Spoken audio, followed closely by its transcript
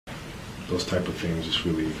those type of things just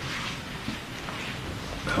really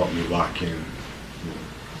help me lock in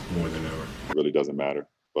more than ever. It really doesn't matter,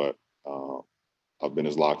 but I've been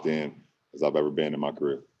as locked in as I've ever been in my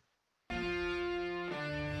career.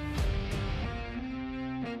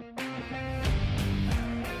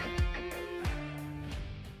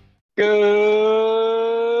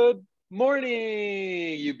 Good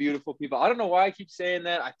morning, you beautiful people. I don't know why I keep saying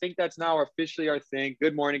that. I think that's now officially our thing.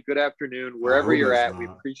 Good morning, good afternoon, wherever you're at.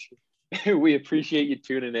 We appreciate you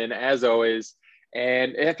tuning in as always.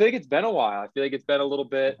 And I feel like it's been a while. I feel like it's been a little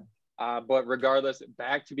bit, but regardless,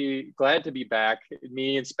 glad to be back.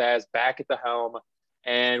 Me and Spaz back at the helm,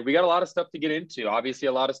 and we got a lot of stuff to get into. Obviously,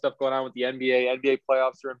 a lot of stuff going on with the NBA. NBA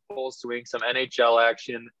playoffs are in full swing. Some NHL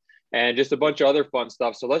action. And just a bunch of other fun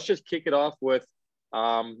stuff. So let's just kick it off with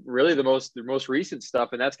really the most recent stuff,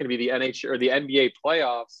 and that's going to be the NHL or the NBA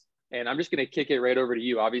playoffs. And I'm just going to kick it right over to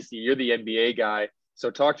you. Obviously, you're the NBA guy, so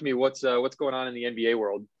talk to me. What's going on in the NBA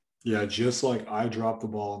world? Yeah, just like I dropped the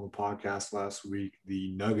ball on the podcast last week,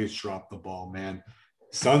 the Nuggets dropped the ball, man.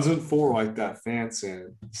 Suns in 4, like that fan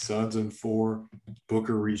said. Suns in 4.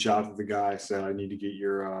 Booker reached out to the guy, said, "I need to get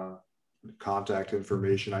your contact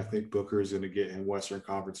information." I think Booker is going to get him Western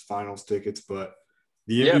Conference Finals tickets, but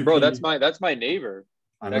the MVP, bro, that's my neighbor.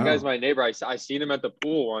 That guy's my neighbor. I seen him at the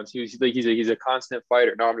pool once. He's a constant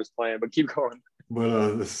fighter. No, I'm just playing, but keep going.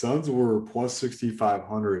 But the Suns were plus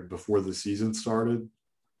 6,500 before the season started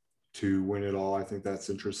to win it all. I think that's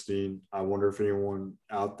interesting. I wonder if anyone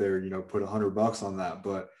out there, put $100 on that.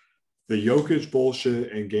 But the Jokic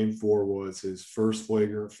bullshit in Game 4 was his first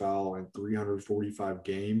flagrant foul in 345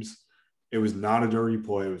 games. It was not a dirty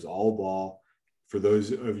play. It was all ball. For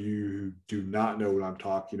those of you who do not know what I'm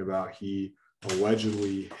talking about, he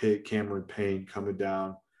allegedly hit Cameron Payne coming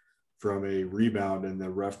down from a rebound, and the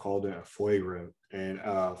ref called it a flagrant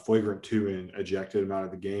 2 and ejected him out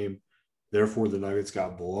of the game. Therefore, the Nuggets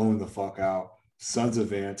got blown the fuck out. Suns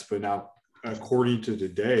advanced, but now, according to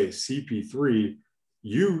today, CP3,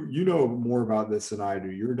 you know more about this than I do.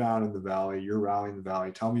 You're down in the Valley. You're rallying the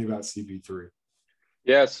Valley. Tell me about CP3.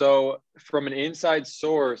 Yeah, so from an inside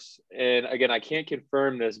source, and again, I can't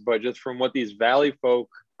confirm this, but just from what these Valley folk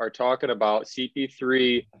are talking about,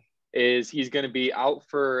 CP3 he's going to be out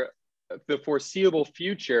for the foreseeable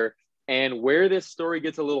future. And where this story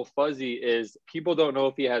gets a little fuzzy is people don't know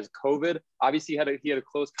if he has COVID. Obviously, he had a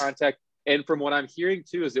close contact. And from what I'm hearing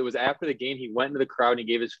too, is it was after the game, he went into the crowd and he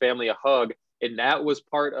gave his family a hug. And that was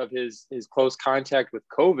part of his close contact with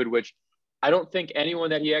COVID, which I don't think anyone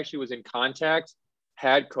that he actually was in contact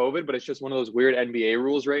had COVID, but it's just one of those weird NBA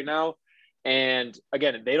rules right now. And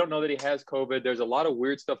again, they don't know that he has COVID. There's a lot of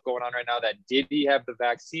weird stuff going on right now. That did he have the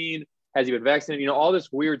vaccine? Has he been vaccinated? All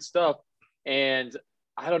this weird stuff. And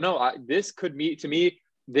I don't know. This could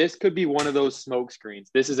be one of those smoke screens.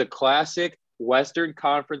 This is a classic Western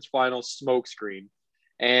Conference Finals smoke screen.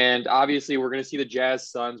 And obviously we're going to see the Jazz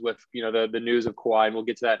Suns with, the news of Kawhi, and we'll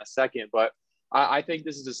get to that in a second. But I think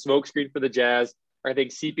this is a smoke screen for the Jazz. I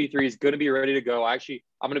think CP3 is going to be ready to go. Actually,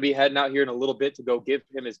 I'm going to be heading out here in a little bit to go give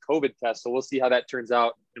him his COVID test. So we'll see how that turns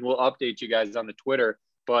out, and we'll update you guys on the Twitter.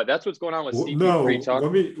 But that's what's going on with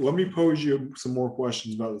CP3. Let me pose you some more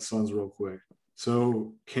questions about the Suns real quick.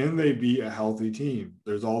 So can they be a healthy team?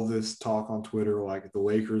 There's all this talk on Twitter, like the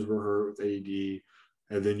Lakers were hurt with AD,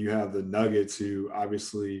 and then you have the Nuggets, who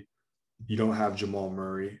obviously you don't have Jamal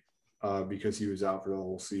Murray because he was out for the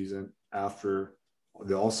whole season after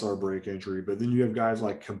the All-Star break injury. But then you have guys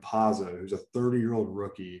like Campazzo, who's a 30-year-old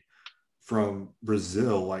rookie from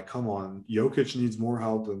Brazil. Like, come on, Jokic needs more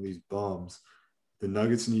help than these bums. The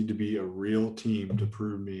Nuggets need to be a real team to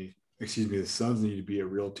prove me. The Suns need to be a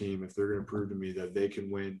real team if they're going to prove to me that they can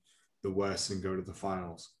win the West and go to the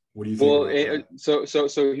finals. What do you think?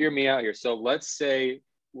 So hear me out here. So let's say,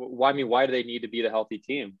 why do they need to be the healthy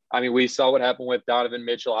team? I mean, we saw what happened with Donovan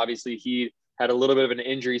Mitchell. Obviously, he had a little bit of an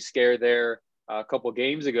injury scare there a couple of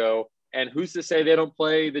games ago. And who's to say they don't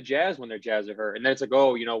play the Jazz when their Jazz are hurt? And then it's like,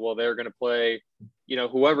 they're going to play,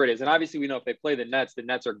 whoever it is. And obviously we know if they play the Nets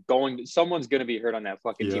are someone's going to be hurt on that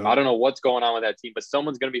fucking team. I don't know what's going on with that team, but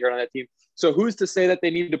someone's going to be hurt on that team. So who's to say that they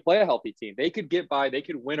need to play a healthy team? They could get by, they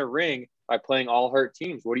could win a ring by playing all hurt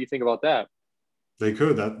teams. What do you think about that? They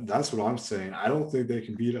could. That's what I'm saying. I don't think they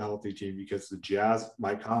can beat a healthy team because the Jazz,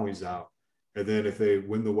 Mike Conley's out. And then if they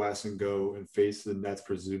win the West and go and face the Nets,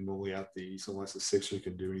 presumably at the East, unless the Sixers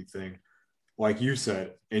can do anything, like you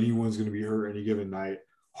said, anyone's going to be hurt any given night.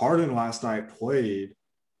 Harden last night played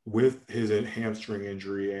with his hamstring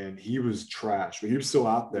injury, and he was trash, but he was still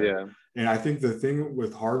out there. Yeah. And I think the thing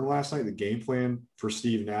with Harden last night, the game plan for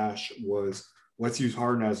Steve Nash was, let's use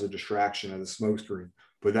Harden as a distraction, as a smokescreen.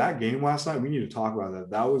 But that game last night, we need to talk about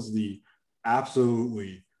that. That was the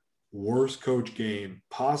absolutely worst coach game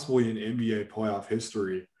possibly in NBA playoff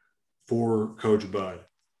history for Coach Bud.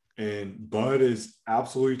 And Bud is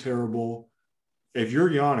absolutely terrible. If you're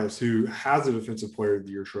Giannis, who has a Defensive Player of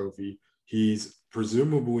the Year trophy, he's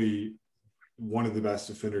presumably one of the best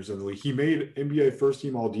defenders in the league. He made NBA first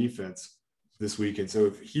team all defense this weekend. So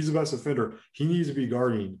if he's the best defender, he needs to be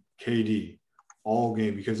guarding KD all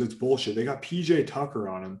game because it's bullshit. They got PJ Tucker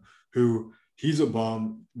on him, who he's a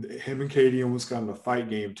bum. Him and KD almost got in a fight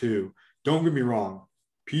game too. Don't get me wrong.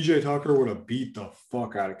 PJ Tucker would have beat the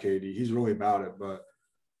fuck out of KD. He's really about it, but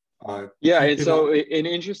yeah, and so an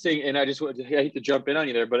interesting, and I hate to jump in on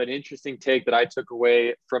you there, but an interesting take that I took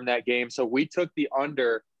away from that game. So we took the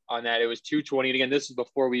under on that. It was 220. And again, this is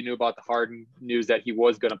before we knew about the Harden news that he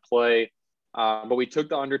was going to play. But we took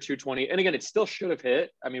the under 220. And again, it still should have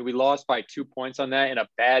hit. I mean, we lost by 2 points on that in a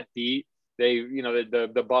bad beat. They,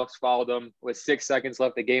 the Bucks followed them with 6 seconds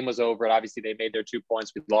left. The game was over. And obviously they made their 2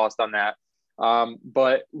 points. We lost on that.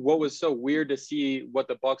 But what was so weird to see what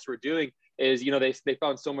the Bucks were doing is, they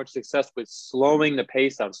found so much success with slowing the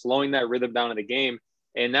pace down, slowing that rhythm down in the game.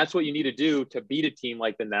 And that's what you need to do to beat a team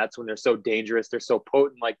like the Nets when they're so dangerous, they're so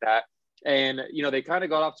potent like that. And, they kind of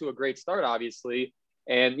got off to a great start, obviously.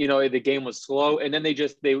 And, the game was slow. And then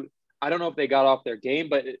I don't know if they got off their game,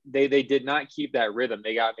 but they did not keep that rhythm.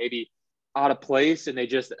 They got maybe out of place. And they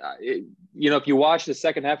just, if you watch the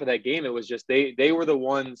second half of that game, it was just, they were the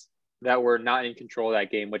ones that were not in control of that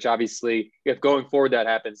game, which obviously if going forward that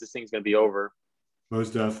happens, this thing's going to be over.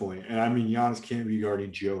 Most definitely. And I mean, Giannis can't be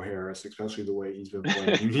guarding Joe Harris, especially the way he's been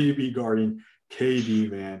playing. You need to be guarding KD,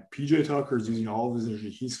 man. PJ Tucker is using all of his energy.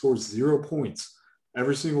 He scores 0 points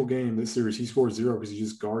every single game this series. He scores 0 because he's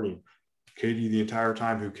just guarding KD the entire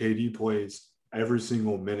time, who KD plays every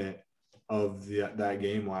single minute of that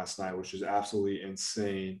game last night, which is absolutely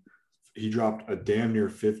insane. He dropped a damn near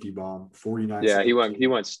 50 bomb, 49. Yeah, he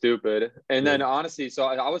went stupid. And then honestly, so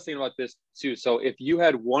I was thinking about this too. So if you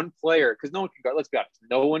had one player, because no one can guard, let's be honest,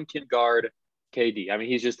 no one can guard KD. I mean,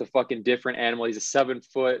 he's just a fucking different animal. He's a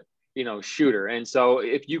 7-foot, shooter. And so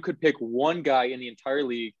if you could pick one guy in the entire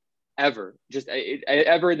league ever in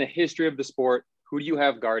the history of the sport, who do you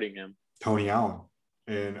have guarding him? Tony Allen.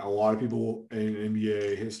 And a lot of people in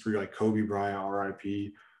NBA history, like Kobe Bryant,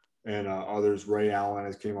 RIP, and others, Ray Allen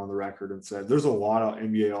has came on the record and said, there's a lot of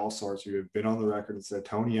NBA All-Stars who have been on the record and said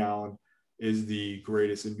Tony Allen is the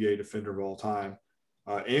greatest NBA defender of all time.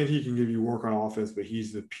 And he can give you work on offense, but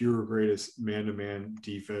he's the pure greatest man-to-man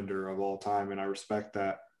defender of all time. And I respect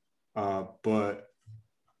that. But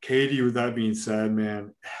KD, with that being said,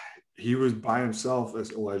 man, he was by himself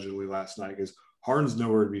as allegedly last night because Harden's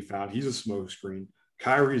nowhere to be found. He's a smokescreen.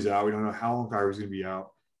 Kyrie's out. We don't know how long Kyrie's going to be out.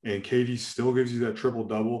 And KD still gives you that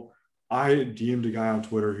triple-double. I DM'd a guy on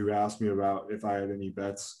Twitter who asked me about if I had any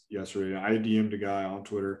bets yesterday. I DM'd a guy on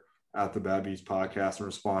Twitter at the Bad Beats podcast and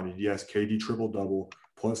responded, yes, KD triple-double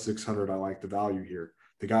plus 600. I like the value here.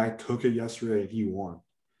 The guy took it yesterday and he won.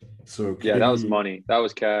 So KD, that was money. That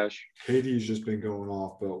was cash. KD's just been going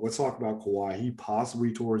off. But let's talk about Kawhi. He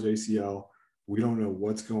possibly tore his ACL. We don't know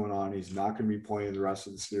what's going on. He's not going to be playing the rest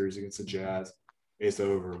of the series against the Jazz. It's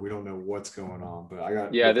over. We don't know what's going on,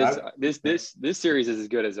 but this series is as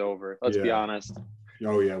good as over. Let's be honest.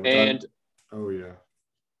 Oh yeah.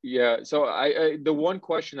 Yeah. So the one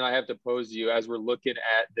question that I have to pose to you as we're looking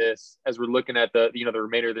at the the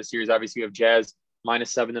remainder of the series, obviously you have Jazz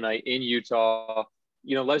 -7 tonight in Utah.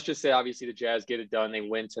 Let's just say obviously the Jazz get it done, they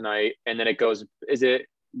win tonight, and then it goes. Is it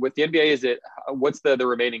with the NBA? What's the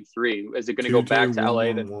remaining 3? Is it going to go back to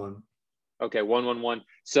LA? Okay, 1-1-1.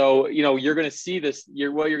 So, you're going to see this.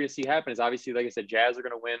 What you're going to see happen is obviously, like I said, Jazz are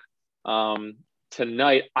going to win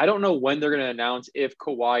tonight. I don't know when they're going to announce if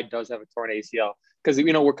Kawhi does have a torn ACL because,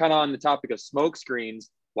 we're kind of on the topic of smoke screens.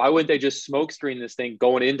 Why wouldn't they just smoke screen this thing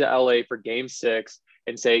going into LA for Game 6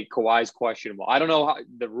 and say Kawhi's questionable? I don't know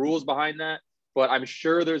the rules behind that, but I'm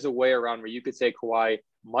sure there's a way around where you could say Kawhi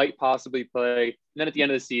might possibly play. And then at the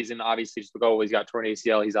end of the season, obviously, just go, he's got torn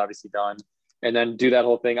ACL. He's obviously done. And then do that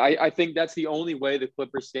whole thing. I think that's the only way the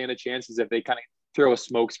Clippers stand a chance is if they kind of throw a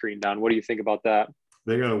smoke screen down. What do you think about that?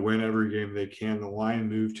 They got to win every game they can. The line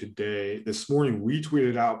moved today. This morning, we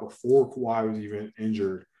tweeted out before Kawhi was even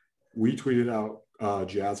injured. We tweeted out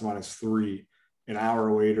Jazz -3. An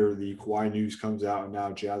hour later, the Kawhi news comes out, and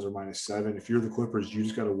now Jazz are -7. If you're the Clippers, you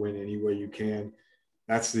just got to win any way you can.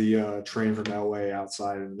 That's the train from LA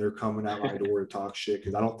outside, and they're coming at my door to talk shit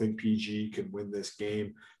because I don't think PG can win this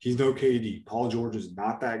game. He's no KD. Paul George is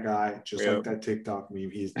not that guy, just like that TikTok meme.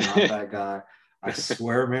 He's not that guy. I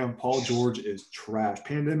swear, man, Paul George is trash.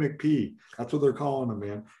 Pandemic P. That's what they're calling him,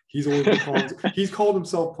 man. He's called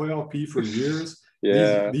himself Playoff P for years.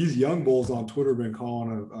 Yeah. These young bulls on Twitter have been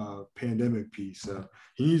calling a pandemic piece. So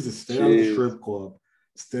he needs to stay out of the Jeez. strip club,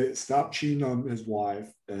 stop cheating on his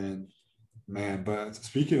wife, and man. But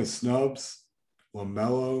speaking of snubs,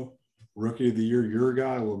 LaMelo, Rookie of the Year, your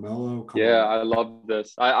guy, LaMelo. Come Yeah, on, I love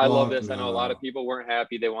this. I love fuck this. I know a lot of no. people weren't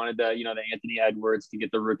happy. They wanted the Anthony Edwards to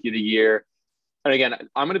get the Rookie of the Year. And again,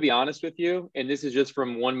 I'm going to be honest with you, and this is just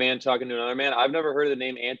from one man talking to another man. I've never heard of the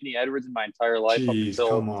name Anthony Edwards in my entire life up Jeez, until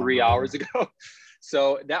come on, 3 hours man, ago.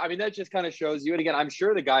 So that just kind of shows you. And again, I'm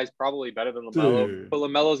sure the guy's probably better than LaMelo, dude. but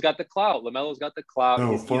LaMelo's got the clout. LaMelo's got the clout.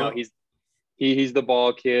 No, He's fuck. he's the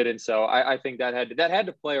ball kid, and so I think that had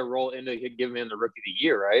to play a role into giving him the Rookie of the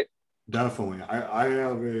Year, right? Definitely. I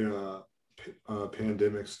have a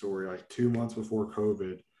pandemic story. Like 2 months before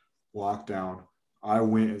COVID lockdown, I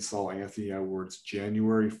went and saw Anthony Edwards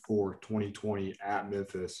January 4th, 2020 at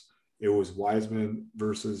Memphis. It was Wiseman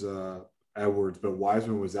versus Edwards, but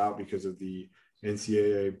Wiseman was out because of the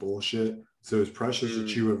NCAA bullshit. So it was Precious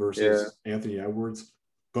Achiuwa Yeah. versus Anthony Edwards.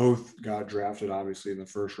 Both got drafted, obviously, in the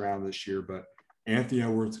first round this year, but Anthony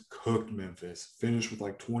Edwards cooked Memphis, finished with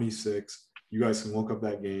like 26. You guys can look up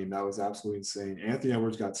that game. That was absolutely insane. Anthony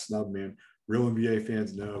Edwards got snubbed, man. Real NBA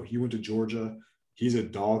fans know. He went to Georgia. He's a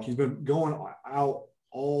dog. He's been going out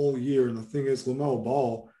all year. And the thing is, LaMelo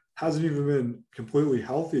Ball hasn't even been completely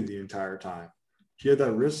healthy the entire time. He had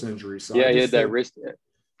that wrist injury. So Yeah, I he just had that think, wrist.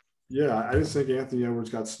 yeah, I just think Anthony Edwards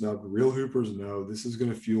got snubbed. Real hoopers know this is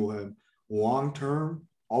going to fuel him long term.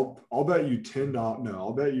 I'll bet you $10. No,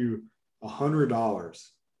 I'll bet you $100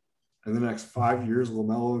 in the next 5 years,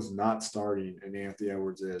 LaMelo is not starting, and Anthony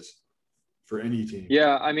Edwards is for any team.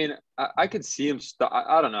 Yeah, I mean, I could see him.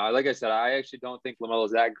 I don't know. Like I said, I actually don't think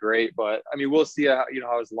LaMelo's that great, but I mean, we'll see how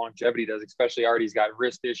his longevity does. Especially already he's got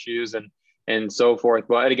wrist issues and so forth.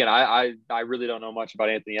 But again, I really don't know much about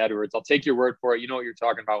Anthony Edwards. I'll take your word for it. You know what you're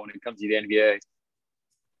talking about when it comes to the NBA.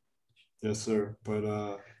 Yes, sir.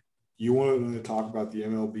 But you wanted to talk about the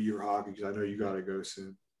MLB or hockey because I know you got to go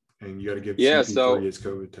soon, and you got to give Yeah. CP3 his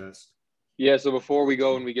COVID test. Yeah, so before we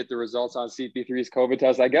go and we get the results on CP3's COVID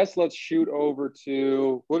test, I guess let's shoot over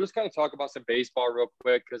to, we'll just kind of talk about some baseball real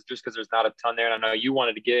quick because there's not a ton there. And I know you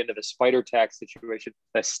wanted to get into the spider tax situation,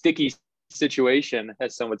 a sticky situation,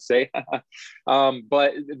 as some would say.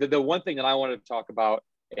 But the one thing that I wanted to talk about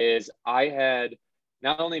is I had,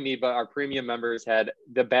 not only me, but our premium members had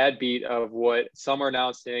the bad beat of what some are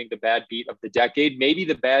now saying the bad beat of the decade, maybe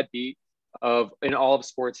the bad beat of in all of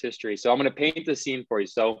sports history. So I'm going to paint the scene for you.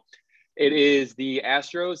 So it is the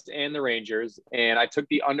Astros and the Rangers, and I took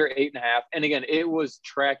the under 8.5. And again, it was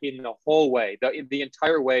tracking the whole way, the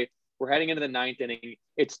entire way. We're heading into the ninth inning.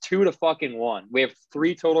 It's 2-1. We have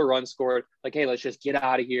 3 total runs scored. Like, hey, let's just get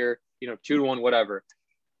out of here. 2-1, whatever.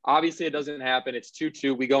 Obviously, it doesn't happen. It's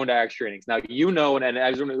 2-2. We go into extra innings. Now, and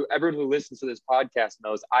everyone who listens to this podcast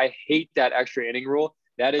knows, I hate that extra inning rule.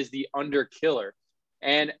 That is the under killer.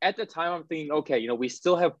 And at the time, I'm thinking, okay, we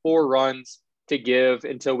still have 4 runs to give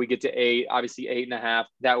until we get to 8, obviously 8.5.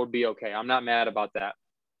 That would be okay. I'm not mad about that.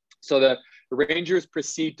 So the Rangers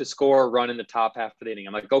proceed to score a run in the top half of the inning.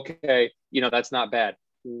 I'm like, okay, that's not bad.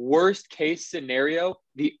 Worst case scenario,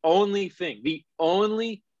 the only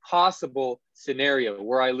possible scenario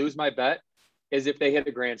where I lose my bet is if they hit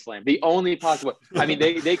a grand slam. The only possible. I mean,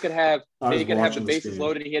 they could have the bases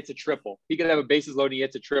loaded and he hits a triple. He could have a bases loaded and he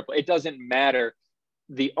hits a triple. It doesn't matter.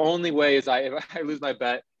 The only way is if I lose my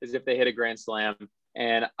bet is if they hit a grand slam.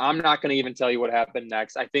 And I'm not going to even tell you what happened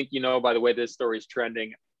next. I think by the way this story is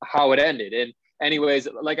trending, how it ended. And anyways,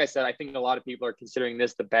 like I said, I think a lot of people are considering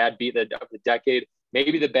this the bad beat of the decade,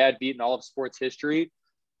 maybe the bad beat in all of sports history.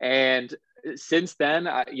 And since then,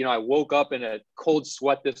 I woke up in a cold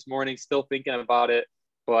sweat this morning, still thinking about it.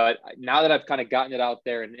 But now that I've kind of gotten it out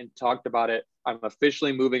there and talked about it, I'm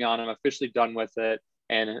officially moving on. I'm officially done with it.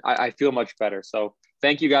 And I feel much better. So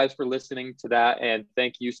thank you guys for listening to that. And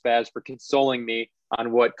thank you, Spaz, for consoling me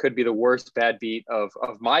on what could be the worst bad beat of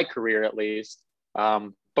my career, at least.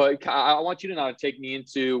 But I want you to now take me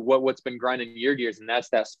into what's been grinding your gears, and that's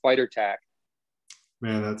that spider tack.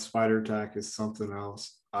 Man, that spider tack is something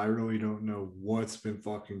else. I really don't know what's been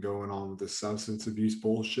fucking going on with the substance abuse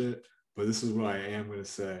bullshit, but this is what I am going to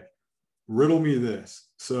say. Riddle me this.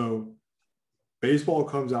 So baseball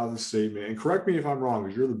comes out with a statement, and correct me if I'm wrong,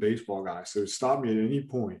 because you're the baseball guy, so stop me at any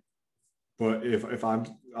point. But if I'm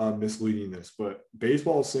misleading this, but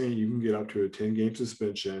baseball is saying you can get up to a 10-game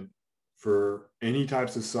suspension for any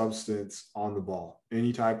types of substance on the ball,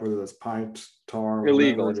 any type, whether that's pipes, tar,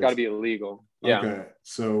 illegal. It's got to be illegal. Yeah. Okay,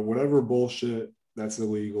 so whatever bullshit that's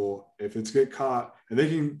illegal, if it's get caught, and they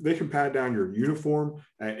can pat down your uniform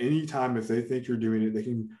at any time if they think you're doing it. They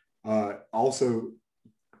can also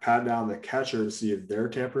pat down the catcher to see if they're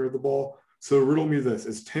tampering with the ball. So riddle me this: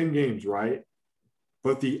 it's 10 games, right?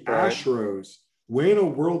 But the Right. Astros win a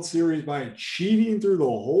World Series by cheating through the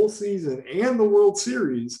whole season and the World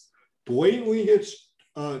Series, blatantly hits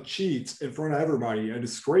cheats in front of everybody, a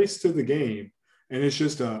disgrace to the game. And it's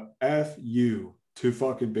just a FU to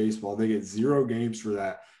fucking baseball. They get 0 games for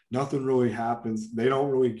that. Nothing really happens. They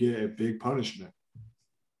don't really get a big punishment.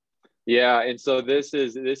 Yeah, and so this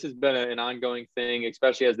has been an ongoing thing,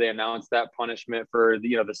 especially as they announced that punishment for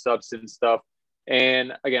the substance stuff.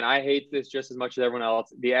 And again, I hate this just as much as everyone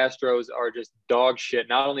else. The Astros are just dog shit,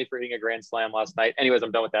 not only for hitting a grand slam last night. Anyways,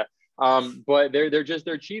 I'm done with that. But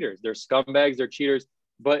they're cheaters. They're scumbags. They're cheaters.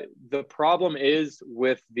 But the problem is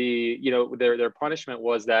with their punishment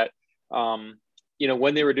was that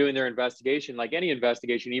when they were doing their investigation, like any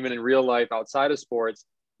investigation, even in real life outside of sports,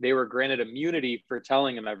 they were granted immunity for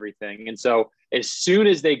telling him everything. And so as soon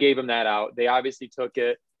as they gave him that out, they obviously took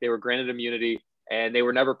it. They were granted immunity and they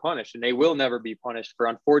were never punished, and they will never be punished for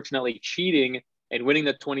unfortunately cheating and winning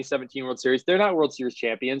the 2017 World Series. They're not World Series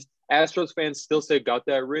champions. Astros fans still say, got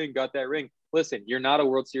that ring, got that ring. Listen, you're not a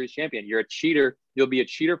World Series champion. You're a cheater. You'll be a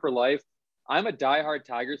cheater for life. I'm a diehard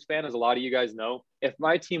Tigers fan, as a lot of you guys know. If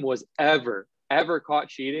my team was ever caught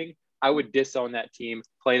cheating, I would disown that team,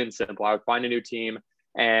 plain and simple. I would find a new team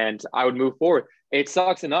and I would move forward. It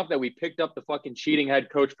sucks enough that we picked up the fucking cheating head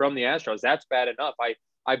coach from the Astros. That's bad enough.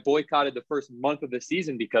 I boycotted the first month of the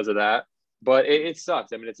season because of that, but it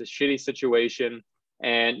sucks. I mean, it's a shitty situation.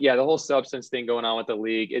 And yeah, the whole substance thing going on with the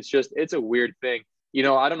league, it's a weird thing.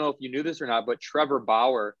 I don't know if you knew this or not, but Trevor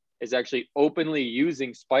Bauer is actually openly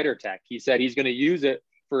using Spider Tech. He said he's going to use it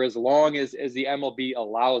for as long as the MLB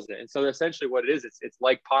allows it. And so essentially what it is, it's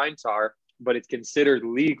like pine tar, but it's considered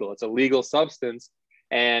legal. It's a legal substance.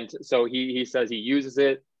 And so he says he uses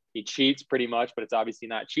it. He cheats pretty much, but it's obviously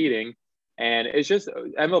not cheating. And it's just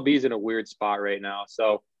MLB's in a weird spot right now.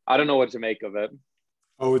 So I don't know what to make of it.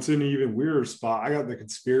 Oh, it's in an even weirder spot. I got the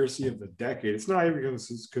conspiracy of the decade. It's not even a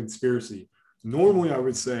conspiracy. Normally, I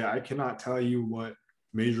would say I cannot tell you what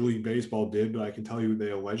Major League Baseball did, but I can tell you what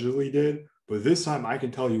they allegedly did. But this time, I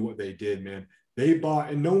can tell you what they did, man. They bought,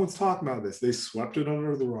 and no one's talking about this. They swept it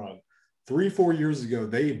under the rug. 3-4 years ago,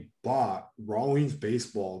 they bought Rawlings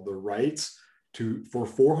Baseball, the rights for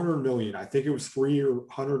 $400 million. I think it was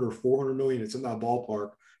 300 or 400 million. It's in that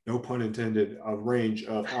ballpark. No pun intended, a range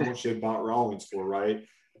of how much they bought Rawlings for, right?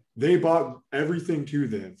 They bought everything to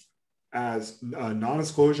them as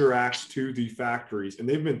non-disclosure acts to the factories, and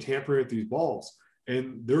they've been tampering with these balls.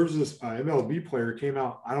 And there's this MLB player came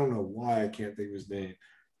out. I don't know why I can't think of his name.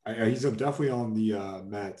 He's definitely on the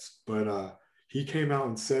Mets, but he came out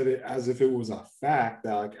and said it as if it was a fact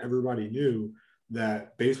that like everybody knew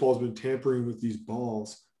that baseball has been tampering with these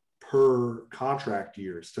balls per contract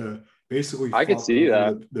years to basically I could see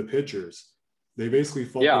that. the pitchers. They basically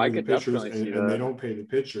fuck Yeah, I over the could pitchers definitely see and they that. don't pay the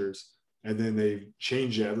pitchers. And then they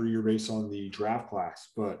change it every year based on the draft class.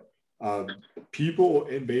 But people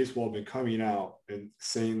in baseball have been coming out and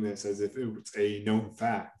saying this as if it was a known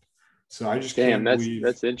fact. So I just Damn, can't believe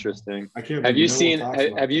that's interesting. I can't Have believe you no one seen talks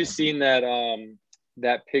about have you that. seen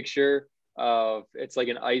that picture of, it's like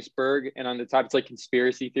an iceberg, and on the top it's like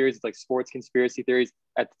conspiracy theories, it's like sports conspiracy theories.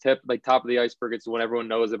 At the tip, like top of the iceberg, it's the one everyone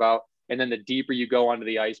knows about. And then the deeper you go onto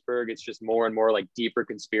the iceberg, it's just more and more like deeper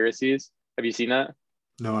conspiracies. Have you seen that?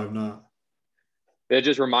 No, I've not. That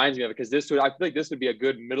just reminds me of it, because I feel like this would be a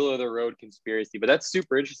good middle of the road conspiracy. But that's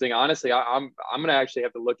super interesting. Honestly, I'm gonna actually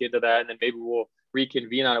have to look into that, and then maybe we'll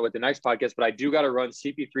reconvene on it with the next podcast. But I do got to run.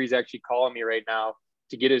 CP3 is actually calling me right now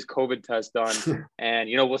to get his COVID test done, and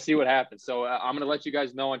we'll see what happens. So I'm gonna let you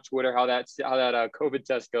guys know on Twitter how that COVID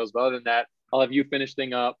test goes. But other than that, I'll have you finish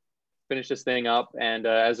this thing up. And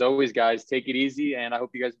as always, guys, take it easy, and I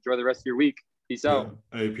hope you guys enjoy the rest of your week. Peace out.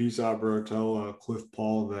 Hey, peace out, bro. Tell Cliff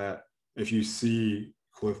Paul that if you see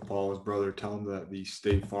Cliff Paul, his brother, tell him that the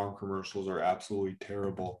State Farm commercials are absolutely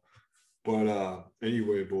terrible. But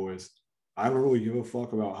anyway, boys, I don't really give a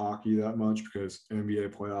fuck about hockey that much because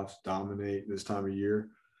NBA playoffs dominate this time of year.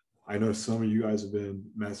 I know some of you guys have been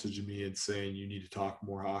messaging me and saying you need to talk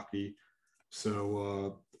more hockey.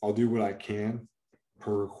 So I'll do what I can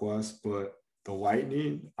per request. But the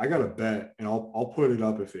Lightning, I got a bet, and I'll put it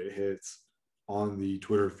up if it hits on the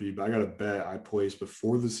Twitter feed. But I got a bet I placed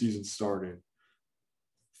before the season started.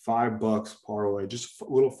 $5 parlay, just a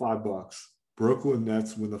little $5. Brooklyn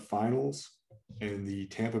Nets win the finals, and the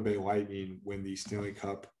Tampa Bay Lightning win the Stanley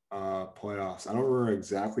Cup playoffs. I don't remember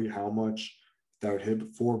exactly how much that would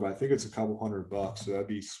hit for, but I think it's a couple $100. So that'd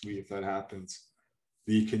be sweet if that happens.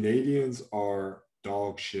 The Canadians are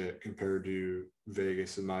dog shit compared to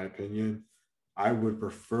Vegas, in my opinion. I would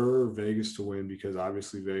prefer Vegas to win because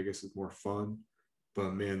obviously Vegas is more fun.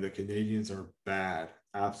 But man, the Canadians are bad,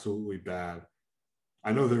 absolutely bad.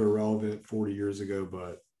 I know they were relevant 40 years ago,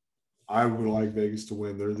 but I would like Vegas to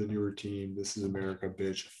win. They're the newer team. This is America,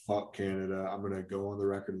 bitch. Fuck Canada. I'm going to go on the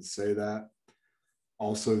record and say that.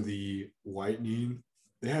 Also, the Lightning,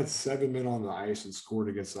 they had 7 men on the ice and scored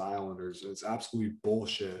against the Islanders. It's absolutely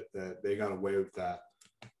bullshit that they got away with that.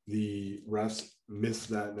 The refs missed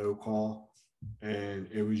that no call, and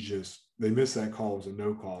it was just, they missed that call. It was a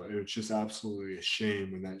no call. It was just absolutely a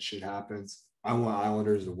shame when that shit happens. I want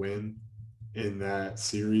Islanders to win in that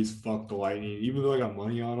series. Fuck the Lightning. Even though I got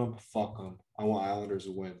money on them, fuck them. I want Islanders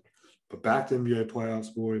to win. But back to NBA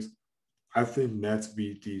playoffs, boys. I think Nets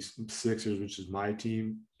beat these Sixers, which is my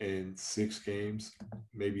team, in 6 games,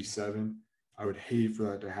 maybe 7. I would hate for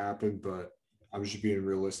that to happen, but I'm just being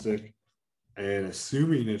realistic. And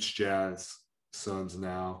assuming it's Jazz Suns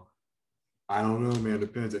now, I don't know, man.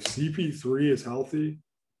 Depends. If CP3 is healthy,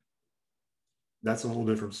 that's a whole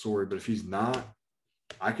different story. But if he's not,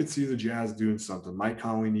 I could see the Jazz doing something. Mike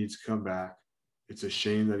Conley needs to come back. It's a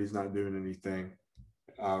shame that he's not doing anything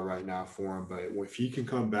right now for him. But if he can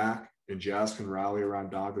come back and Jazz can rally around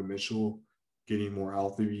Donovan Mitchell getting more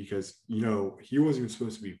healthy, because, you know, he wasn't even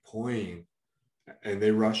supposed to be playing. And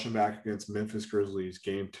they rushed him back against Memphis Grizzlies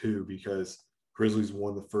game 2 because Grizzlies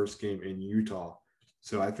won the first game in Utah.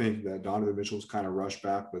 So I think that Donovan Mitchell's kind of rushed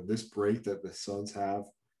back. But this break that the Suns have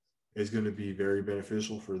is going to be very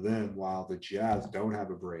beneficial for them while the Jazz don't have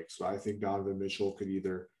a break. So I think Donovan Mitchell could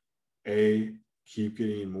either A, keep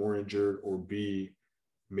getting more injured, or B,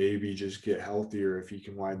 maybe just get healthier if he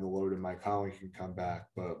can widen the load and Mike Conley can come back.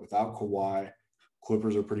 But without Kawhi,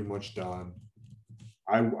 Clippers are pretty much done.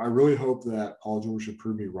 I really hope that Paul George should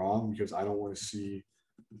prove me wrong, because I don't want to see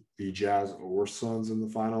the Jazz or Suns in the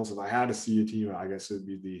finals. If I had to see a team, I guess it'd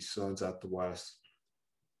be the Suns at the West.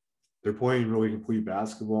 They're playing really complete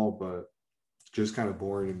basketball, but just kind of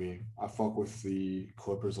boring to me. I fuck with the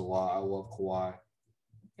Clippers a lot. I love Kawhi.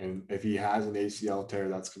 And if he has an ACL tear,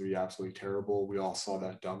 that's going to be absolutely terrible. We all saw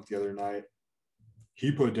that dunk the other night.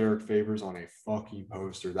 He put Derek Favors on a fucking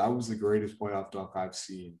poster. That was the greatest playoff dunk I've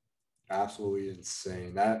seen. Absolutely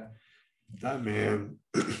insane. That man,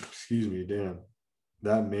 excuse me, damn.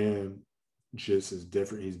 That man just is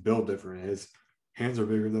different. He's built different. His hands are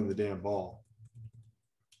bigger than the damn ball.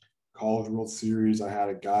 College World Series, I had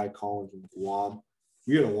a guy calling from Guam.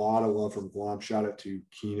 We had a lot of love from Guam. Shout out to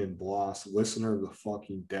Keenan Bloss, listener of the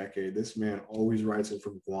fucking decade. This man always writes in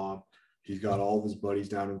from Guam. He's got all of his buddies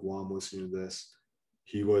down in Guam listening to this.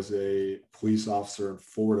 He was a police officer in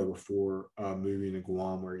Florida before moving to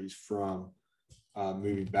Guam, where he's from,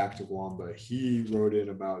 moving back to Guam. But he wrote in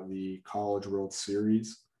about the College World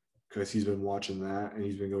Series because he's been watching that, and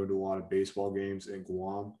he's been going to a lot of baseball games in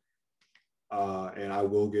Guam. And I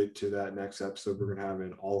will get to that next episode. We're going to have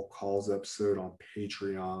an all calls episode on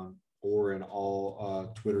Patreon, or an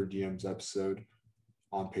all Twitter DMs episode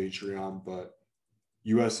on Patreon. But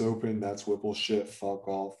US Open, that's Whipple shit. Fuck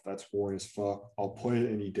off. That's boring as fuck. I'll play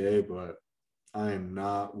it any day, but I am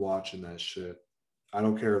not watching that shit. I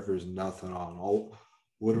don't care if there's nothing on. I'll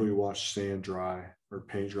literally watch sand dry or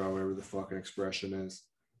paint dry, whatever the fucking expression is.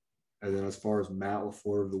 And then as far as Matt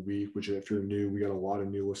LaFleur of the week, which if you're new, we got a lot of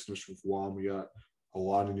new listeners from Guam. We got a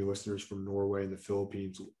lot of new listeners from Norway and the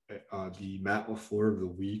Philippines. The Matt LaFleur of the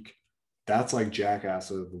week, that's like Jackass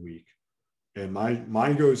of the week. And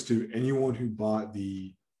mine goes to anyone who bought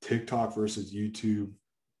the TikTok versus YouTube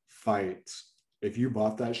fights. If you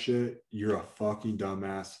bought that shit, you're a fucking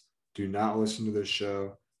dumbass. Do not listen to this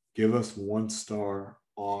show. Give us 1 star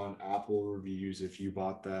on Apple reviews if you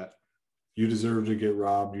bought that. You deserve to get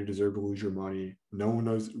robbed. You deserve to lose your money. No one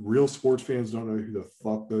knows. Real sports fans don't know who the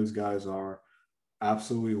fuck those guys are.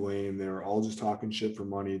 Absolutely lame. They're all just talking shit for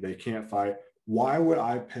money. They can't fight. Why would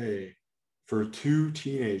I pay for 2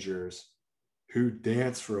 teenagers who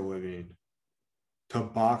dance for a living to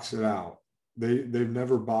box it out? They've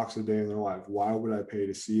never boxed a day in their life. Why would I pay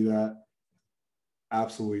to see that?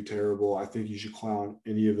 Absolutely terrible. I think you should clown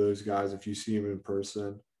any of those guys if you see them in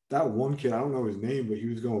person. That one kid, I don't know his name, but he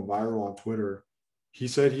was going viral on Twitter. He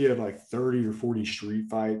said he had like 30 or 40 street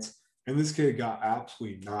fights, and this kid got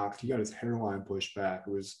absolutely knocked. He got his hairline pushed back.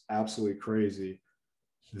 It was absolutely crazy.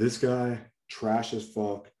 This guy, trash as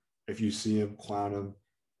fuck. If you see him, clown him.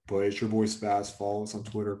 But it's your boy Spaz. Follow us on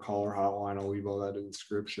Twitter, caller hotline. I'll leave all that in the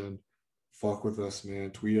description. Fuck with us,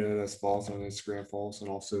 man. Tweet at us, follow us on Instagram, follow us on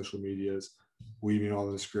all social medias. Leaving all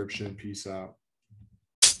the description. Peace out.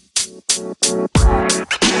 You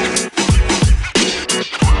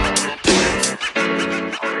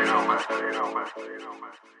know,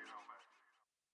 man.